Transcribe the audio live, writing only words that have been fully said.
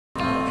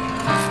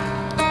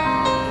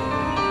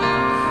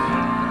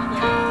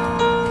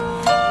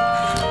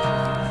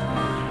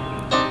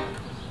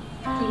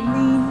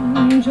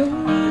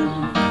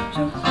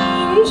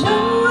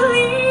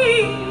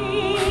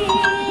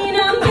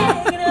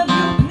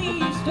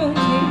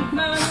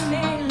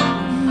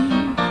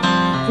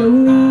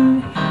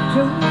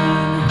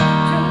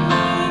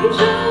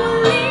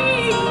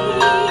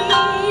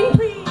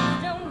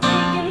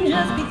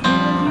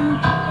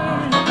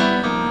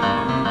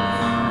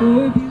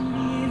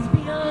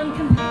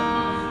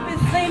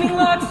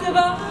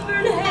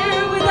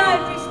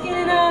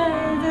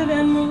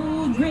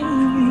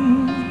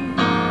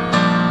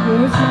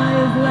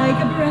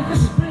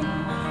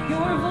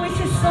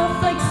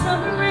soft like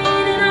summer rain,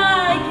 and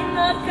I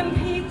cannot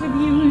compete with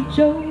you,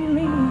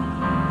 Jolene.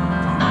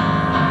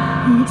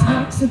 He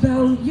talks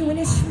about you in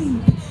his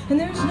sleep, and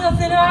there's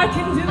nothing I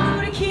can do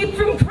to keep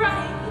from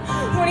crying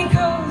when he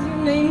calls your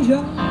name,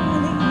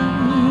 Jolene.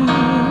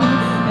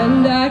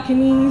 And I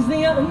can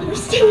easily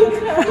understand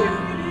how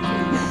you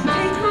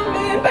take my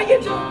man, but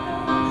you don't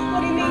know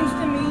what he means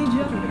to me,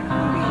 Jolene.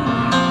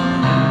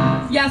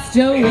 Yes,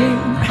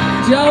 Jolene,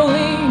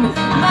 Jolene,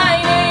 my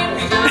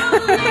name's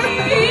Jolene.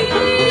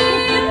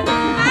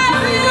 I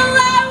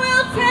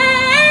will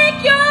take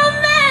your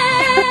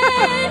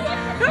man.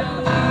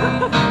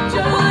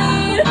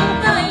 Jolene,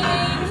 my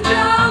name's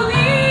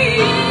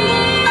Jolene.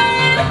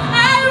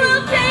 I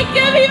will take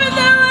him even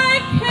though I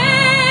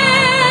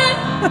can't.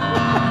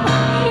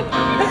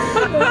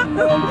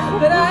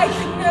 But I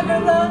could never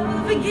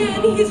love again.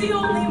 He's the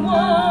only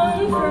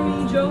one for me,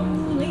 Jolene.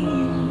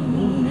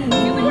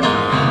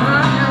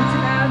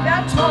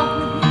 Talk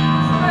with you.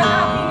 My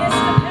happiness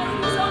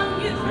depends on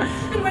you,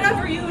 and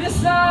whatever you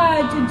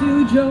decide to do,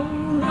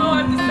 Jolene. Oh,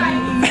 I'm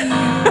deciding.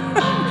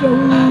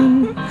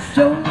 Jolene,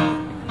 Jolene,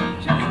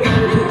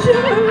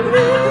 Jolene.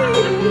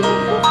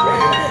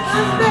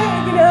 I'm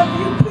begging of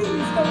you,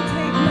 please don't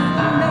take my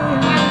man.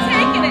 I'm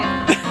taking it.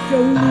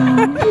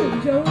 Jolene,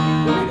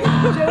 Jolene,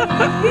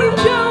 Jolene,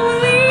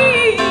 Jolene.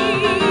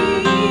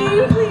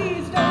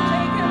 Please don't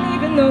take him,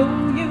 even though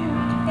you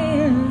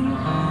can.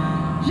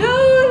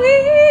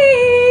 Jolene.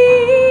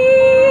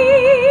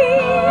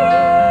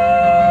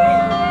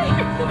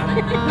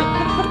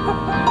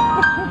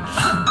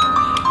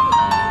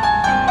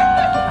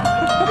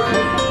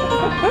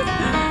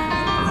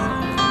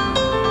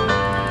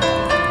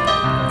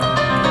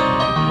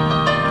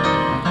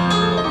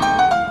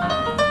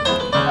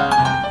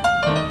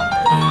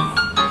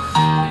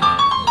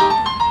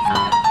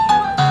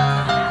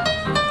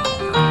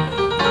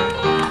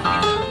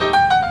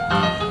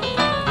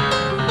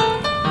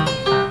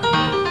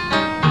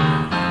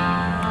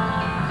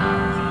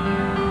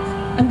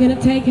 I'm gonna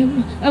take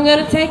him, I'm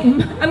gonna take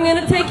him, I'm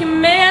gonna take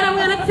him, man, I'm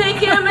gonna take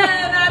him,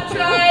 and I'm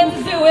trying to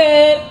do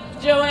it,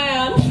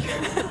 Joanne.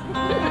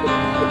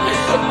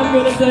 I'm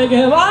gonna take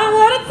him, I'm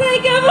gonna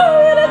take him, I'm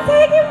gonna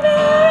take him,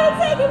 man,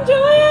 take him,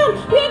 Joanne,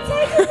 I'm gonna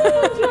take him,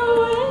 Joanne.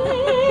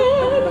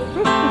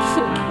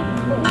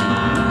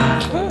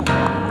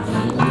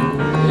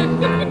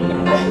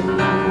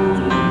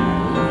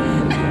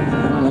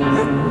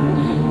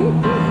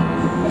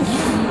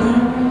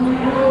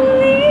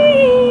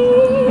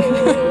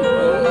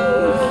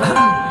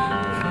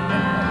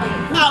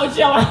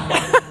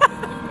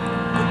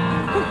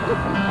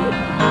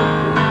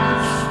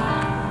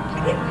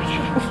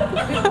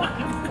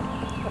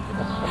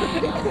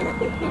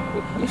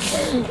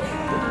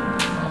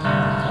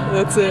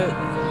 That's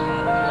it.